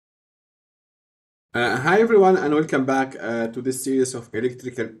Hi everyone and welcome back to this series of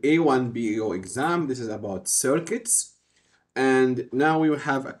electrical A1 PEO exam. This is about circuits, and now we will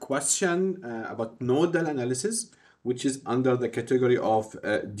have a question about nodal analysis, which is under the category of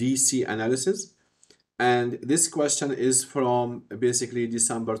DC analysis. And this question is from basically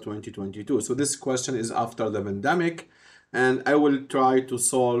December 2022. So this question is after the pandemic, and I will try to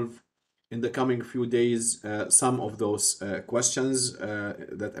solve in the coming few days some of those questions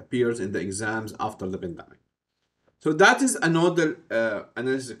that appears in the exams after the pandemic. So that is a nodal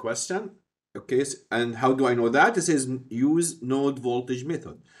analysis question. Okay, and how do I know that? It says use node voltage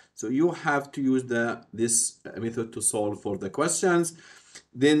method. So you have to use this method to solve for the questions.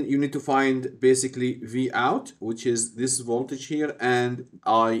 Then you need to find basically V out, which is this voltage here, and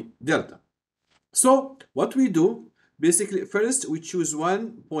I delta. So what we do, basically first we choose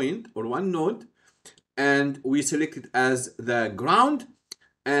one point or one node and we select it as the ground,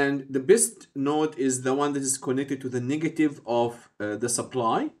 and the best node is the one that is connected to the negative of the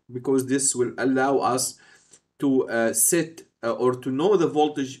supply, because this will allow us to set or to know the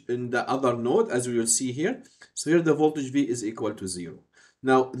voltage in the other node, as we will see here. So here the voltage V is equal to 0.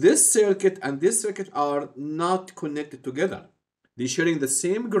 Now this circuit and this circuit are not connected together. They're sharing the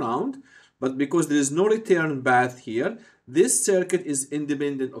same ground, but because there is no return path here, this circuit is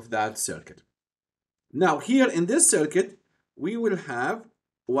independent of that circuit. Now here in this circuit, we will have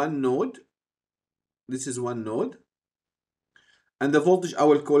one node. This is one node. And the voltage, I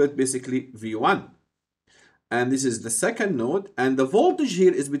will call it basically V1. And this is the second node. And the voltage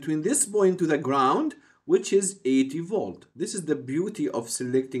here is between this point to the ground, which is 80 volt. This is the beauty of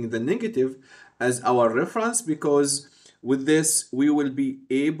selecting the negative as our reference, because with this, we will be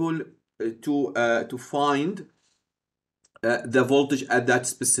able to find the voltage at that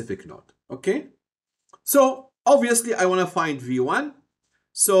specific node. Okay? So obviously I want to find V1.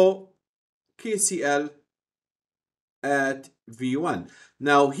 So KCL at V1.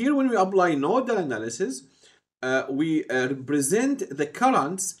 Now here when we apply nodal analysis, we represent the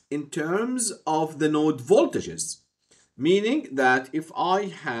currents in terms of the node voltages. Meaning that if I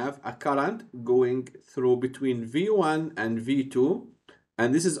have a current going through between V1 and V2,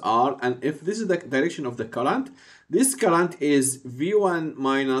 and this is R, and if this is the direction of the current, this current is V1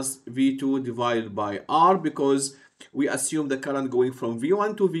 minus V2 divided by R, because we assume the current going from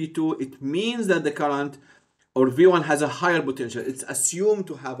V1 to V2, it means that the current or V1 has a higher potential. It's assumed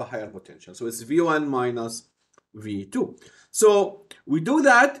to have a higher potential. So it's V1 minus V2. So we do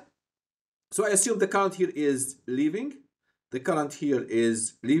that. So I assume the current here is leaving. The current here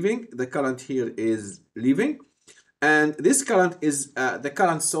is leaving. The current here is leaving. And this current is the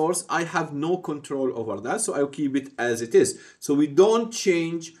current source. I have no control over that, so I'll keep it as it is. So we don't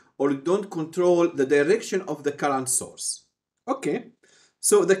change or don't control the direction of the current source. Okay,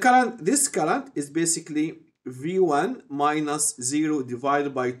 so this current is basically V1 minus 0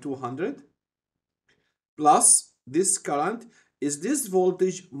 divided by 200 plus this current is this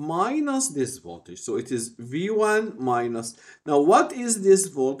voltage minus this voltage. So it is V1 minus. Now what is this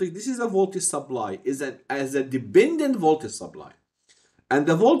voltage? This is a voltage supply, as a dependent voltage supply. And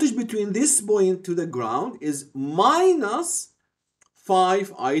the voltage between this point to the ground is minus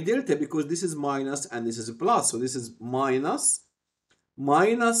 5I delta, because this is minus and this is plus. So this is minus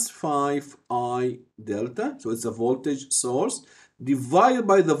 5I delta. So it's a voltage source divided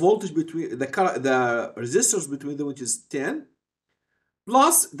by the voltage between the resistors between them, which is 10,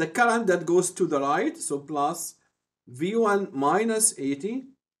 plus the current that goes to the right, so plus V1 minus 80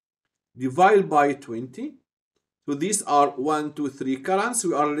 divided by 20. So these are 1, 2, 3 currents.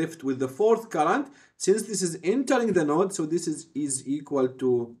 We are left with the fourth current. Since this is entering the node, so this is equal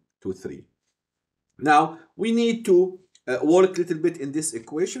to 3. Now we need to work a little bit in this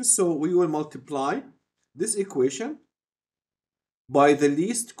equation. So we will multiply this equation by the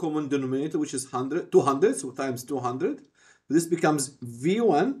least common denominator, which is 200, so times 200. This becomes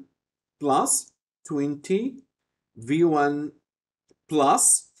V1 plus 20, V1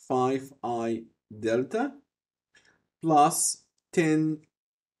 plus 5I delta, plus 10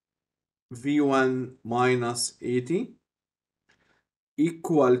 V1 minus 80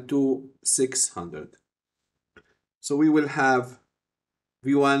 equal to 600. So we will have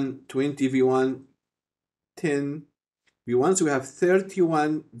V1, 20 V1, 10 V1. So we have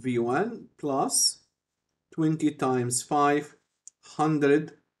 31 V1 plus 20 times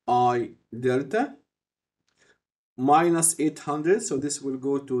 500 I delta minus 800. So this will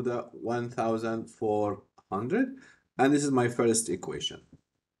go to the 1400. And this is my first equation.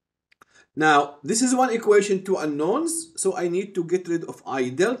 Now, this is one equation, two unknowns. So I need to get rid of I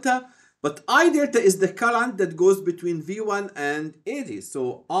delta. But I delta is the current that goes between V1 and 80.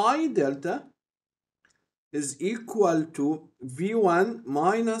 So I delta is equal to V1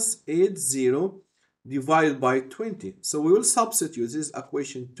 minus 80 divided by 20. So we will substitute, this is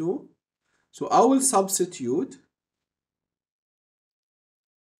equation 2. So I will substitute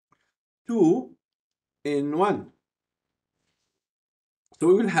 2 in 1. So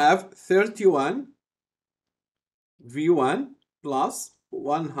we will have 31 V1 plus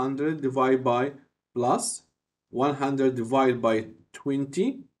 100 divided by plus 100 divided by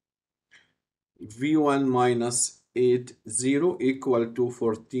 20. V1 minus 80 equal to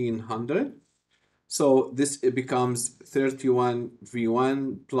 1400. So this becomes 31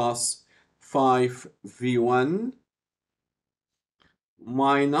 V1 plus 5 V1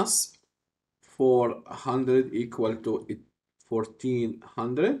 minus 400 equal to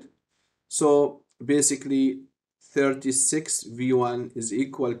 1400. So basically 36 V1 is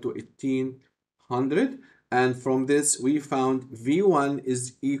equal to 1800. And from this we found V1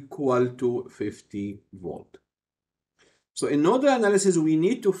 is equal to 50 volt. So in nodal analysis, we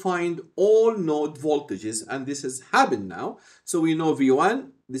need to find all node voltages, and this has happened now. So we know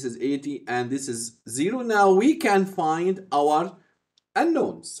V1, this is 80, and this is 0. Now we can find our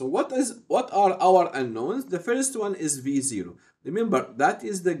unknowns. So what are our unknowns? The first one is V0. Remember, that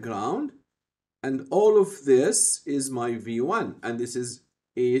is the ground, and all of this is my V1, and this is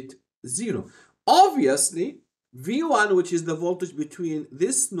 80. Obviously, V1, which is the voltage between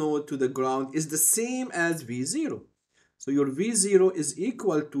this node to the ground, is the same as V0. So your V0 is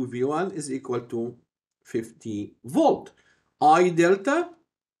equal to V1 is equal to 50 volt. I delta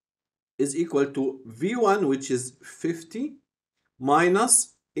is equal to V1, which is 50,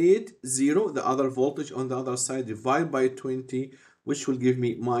 minus 80, the other voltage on the other side, divided by 20, which will give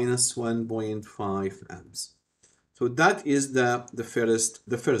me minus 1.5 amps. So that is the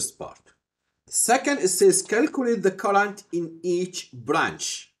first part. Second, it says calculate the current in each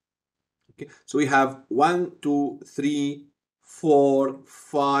branch. Okay, so we have 1, 2, 3, 4,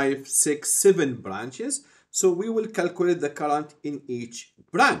 5, 6, 7 branches. So we will calculate the current in each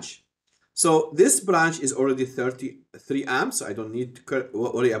branch. So this branch is already 33 amps, so I don't need to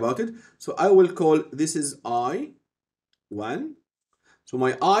worry about it. So I will call this is I1. So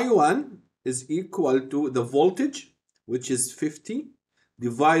my I1 is equal to the voltage, which is 50,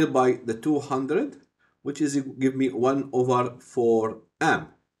 divided by the 200, which is give me 1/4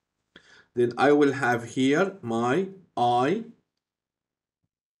 amp. Then I will have here my I2.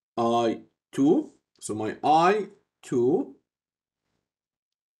 So my I2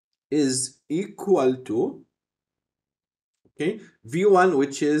 is equal to, okay, V1,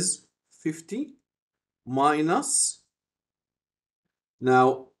 which is 50, minus,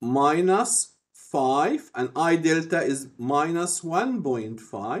 now minus 5, and I delta is minus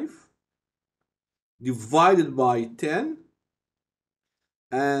 1.5 divided by 10,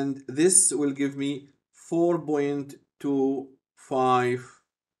 and this will give me 4.25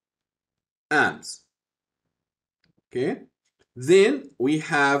 amps. Okay, then we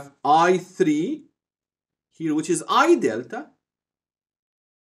have I3 here, which is I delta.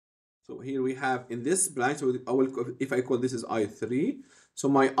 So here we have in this branch, so I will, if I call this is I3, so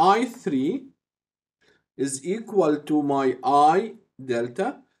my I3 is equal to my I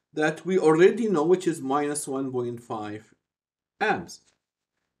delta that we already know, which is minus 1.5 amps.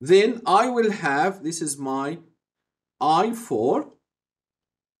 Then I will have, this is my I4.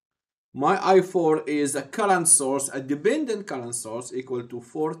 My I4 is a current source, a dependent current source, equal to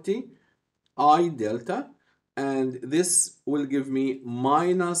 40 I delta, and this will give me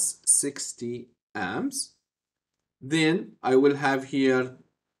minus 60 amps. Then I will have here,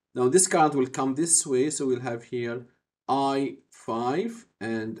 now this current will come this way, so we'll have here I5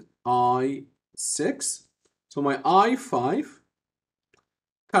 and I6. So my I5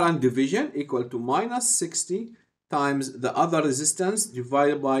 current division equal to minus 60 times the other resistance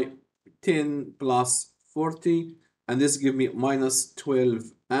divided by 10 plus 40, and this give me minus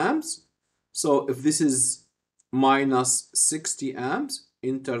 12 amps. So if this is minus 60 amps,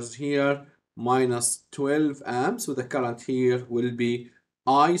 enters here minus 12 amps, so the current here will be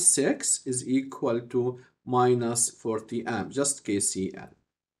I6 is equal to minus 40 amps, just KCL.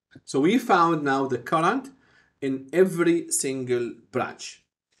 So we found now the current in every single branch.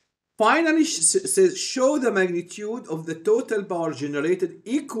 Finally, says show the magnitude of the total power generated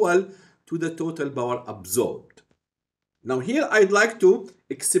equal to the total power absorbed. Now here I'd like to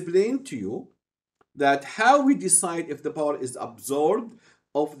explain to you that how we decide if the power is absorbed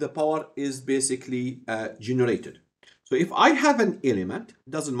or the power is basically generated. So if I have an element,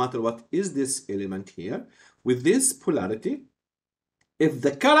 doesn't matter what is this element here, with this polarity, if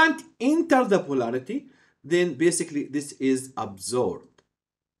the current enters the polarity, then basically this is absorbed.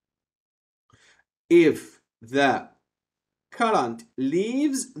 If the current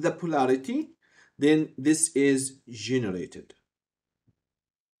leaves the polarity, then this is generated.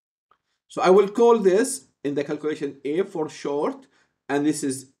 So I will call this in the calculation A for short, and this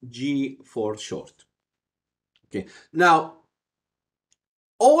is G for short. Okay, now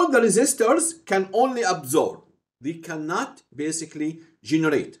all the resistors can only absorb. They cannot basically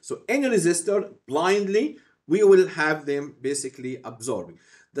generate. So any resistor blindly, we will have them basically absorbing.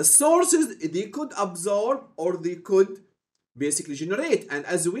 The sources, they could absorb or they could basically generate. And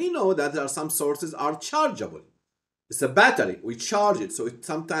as we know that there are some sources are chargeable. It's a battery, we charge it, so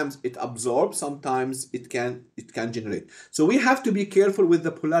sometimes it absorbs, sometimes it can generate. So we have to be careful with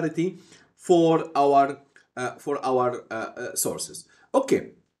the polarity for our sources.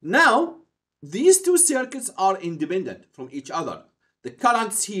 Okay, now these two circuits are independent from each other. The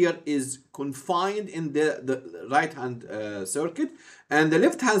currents here is confined in the right hand circuit, and the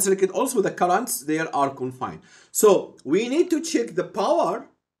left hand circuit also the currents there are confined. So we need to check the power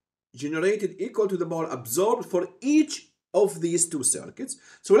generated equal to the power absorbed for each of these two circuits.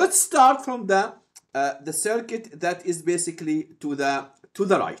 So let's start from the circuit that is basically to the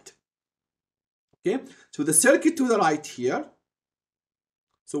right. Okay, so the circuit to the right here.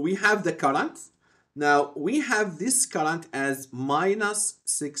 So we have the current. Now we have this current as minus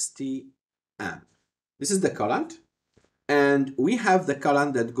 60 amp. This is the current, and we have the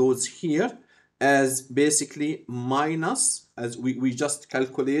current that goes here as basically minus, as we just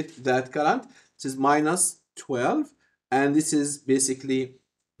calculate that current. This is minus 12, and this is basically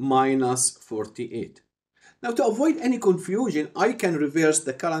minus 48. Now to avoid any confusion, I can reverse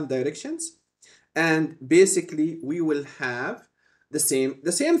the current directions, and basically we will have the same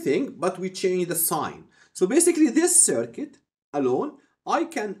thing, but we change the sign. So basically this circuit alone, I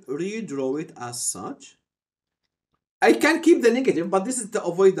can redraw it as such. I can keep the negative, but this is to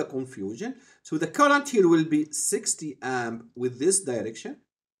avoid the confusion. So the current here will be 60 amp with this direction.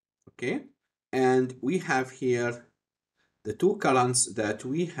 Okay. And we have here the two currents that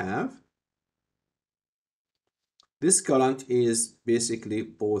we have. This current is basically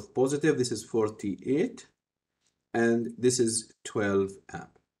both positive. This is 48 and this is 12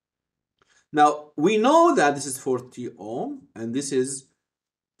 amp. Now we know that this is 40 ohm and this is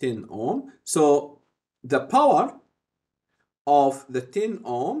 10 ohm. So the power of the 10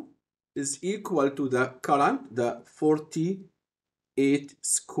 ohm is equal to the current, the 48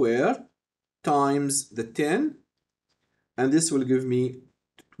 square times the 10, and this will give me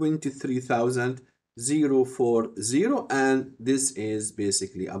 23,040, and this is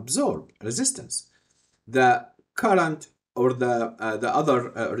basically absorbed resistance. The current or the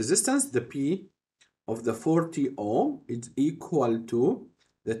other resistance, the P of the 40 ohm is equal to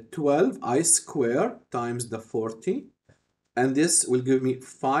the 12I square times the 40, and this will give me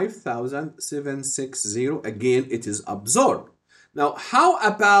 5,760. Again, it is absorbed. Now, how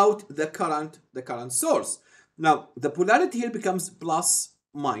about the current source? Now, the polarity here becomes plus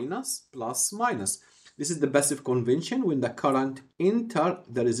minus, plus minus. This is the passive convention. When the current enter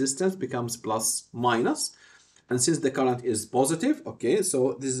the resistance becomes plus minus. And since the current is positive, okay,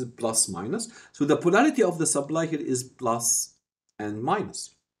 so this is plus minus. So the polarity of the supply here is plus and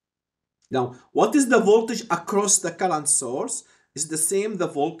minus. Now, what is the voltage across the current source? Is the same the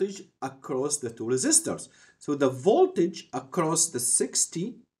voltage across the two resistors. So the voltage across the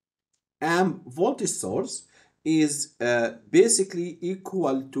 60 amp voltage source is basically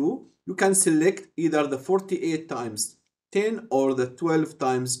equal to, you can select either the 48 times 10 or the 12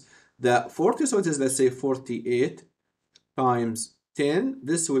 times the 40. So it is, let's say, 48 times 10.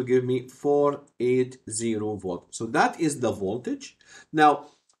 This will give me 480 volt. So that is the voltage. Now,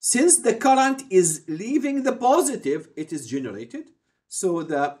 since the current is leaving the positive, it is generated. So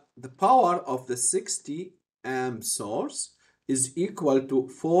the power of the 60 amp source is equal to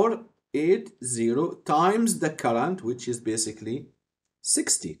 480 times the current, which is basically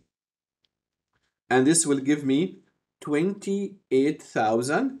 60. And this will give me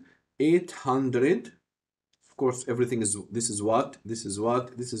 28,800. Of course, everything is, this is what, this is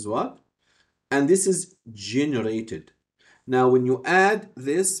what, this is what, and this is generated. Now, when you add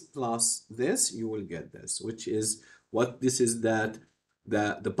this plus this, you will get this, which is what this is, that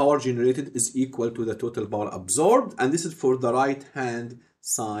the power generated is equal to the total power absorbed, and this is for the right hand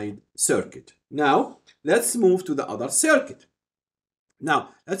side circuit. Now, let's move to the other circuit.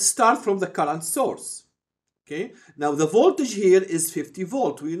 Now, let's start from the current source. Okay, now the voltage here is 50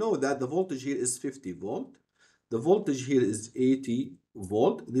 volt. We know that the voltage here is 50 volt. The voltage here is 80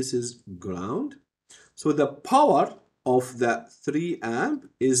 volt. This is ground. So the power of the 3 amp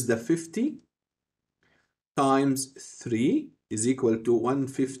is the 50 times 3 is equal to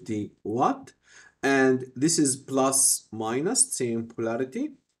 150 watt. and this is plus minus, same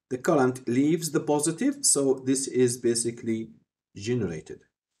polarity. The current leaves the positive, so this is basically generated.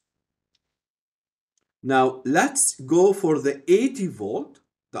 Now let's go for the 80 volt,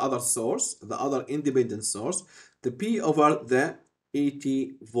 the other source, the other independent source, the P over the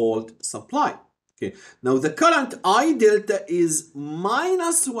 80 volt supply. Okay, now the current I delta is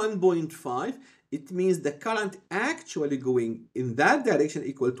minus 1.5. It means the current actually going in that direction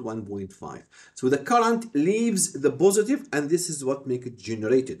equal to 1.5. So the current leaves the positive, and this is what makes it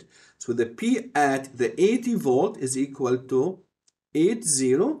generated. So the P at the 80 volt is equal to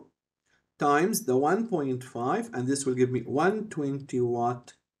 80 times the 1.5, and this will give me 120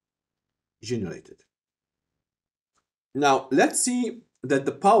 watt generated. Now let's see that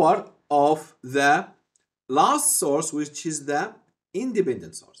the power of the last source, which is the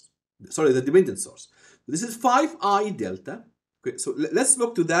independent source, sorry, the dependent source. This is 5I delta. Okay, so let's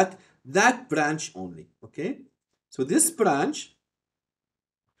look to that branch only. Okay, so this branch,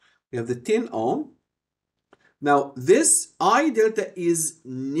 we have the 10 ohm. Now this I delta is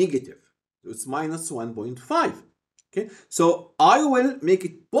negative, so it's minus 1.5. Okay, so I will make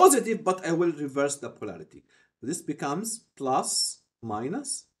it positive, but I will reverse the polarity. This becomes plus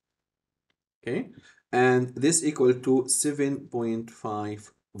minus, okay, and this equal to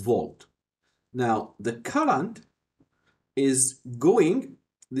 7.5 volt. Now the current is going,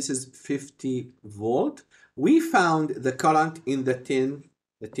 this is 50 volt. We found the current in the 10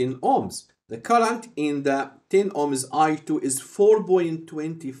 ohms. The current in the 10 ohms I2 is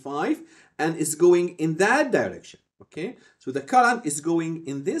 4.25 and is going in that direction. Okay, so the current is going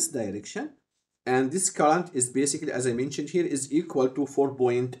in this direction, and this current is basically, as I mentioned here, is equal to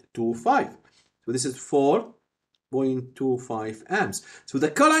 4.25. So this is 4.25 amps. So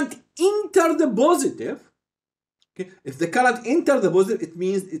the current enter the positive. Okay, if the current enter the positive, it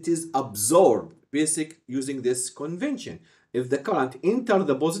means it is absorbed, basic using this convention. If the current enter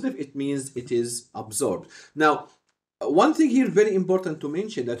the positive, it means it is absorbed. Now, one thing here very important to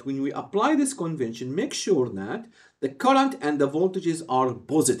mention, that when we apply this convention, make sure that the current and the voltages are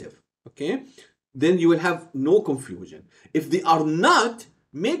positive. Okay, then you will have no confusion. If they are not,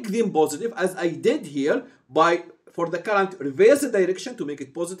 make them positive, as I did here, by for the current reverse the direction to make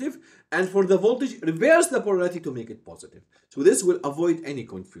it positive, and for the voltage reverse the polarity to make it positive. So this will avoid any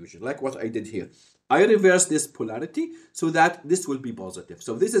confusion, like what I did here. I reverse this polarity so that this will be positive.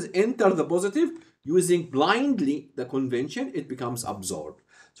 So this is enter the positive, using blindly the convention, it becomes absorbed.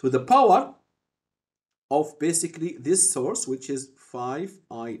 So the power of basically this source, which is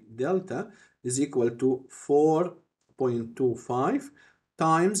 5I delta, is equal to 4.25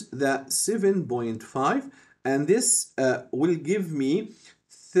 times the 7.5, and this will give me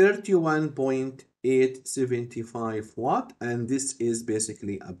 31.875 watt, and this is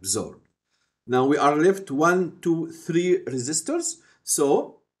basically absorbed. Now we are left 1, 2, 3 resistors.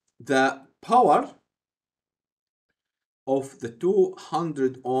 So the power of the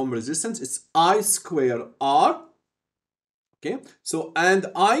 200 ohm resistance is I square R. Okay, so and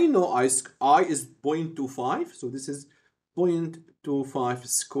I know I is 0.25, so this is 0.25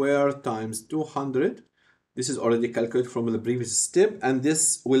 square times 200. This is already calculated from the previous step, and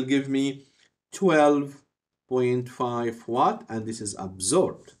this will give me 12.5 watt, and this is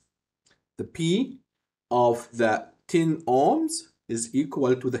absorbed. The P of the 10 ohms is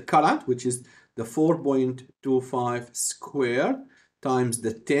equal to the current, which is the 4.25 square times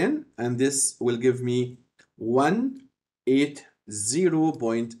the 10, and this will give me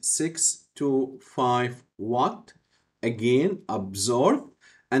 180.625 watt, again absorbed.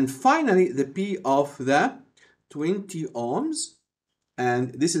 And finally the P of the 20 ohms,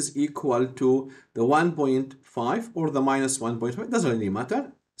 and this is equal to the 1.5 or the minus 1.5, it doesn't really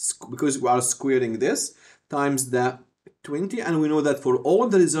matter because we are squaring this, times the 20, and we know that for all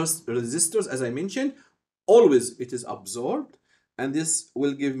the resistors, as I mentioned, always it is absorbed, and this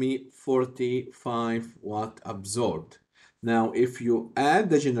will give me 45 watt absorbed. Now if you add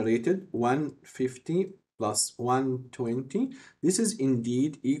the generated 150 plus 120, this is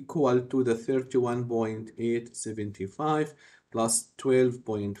indeed equal to the 31.875 plus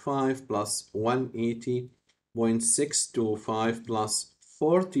 12.5 plus 180.625 plus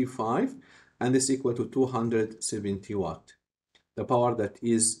 45, and this is equal to 270 watt. The power that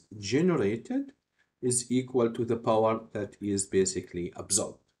is generated is equal to the power that is basically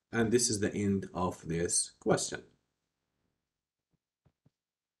absorbed. And this is the end of this question.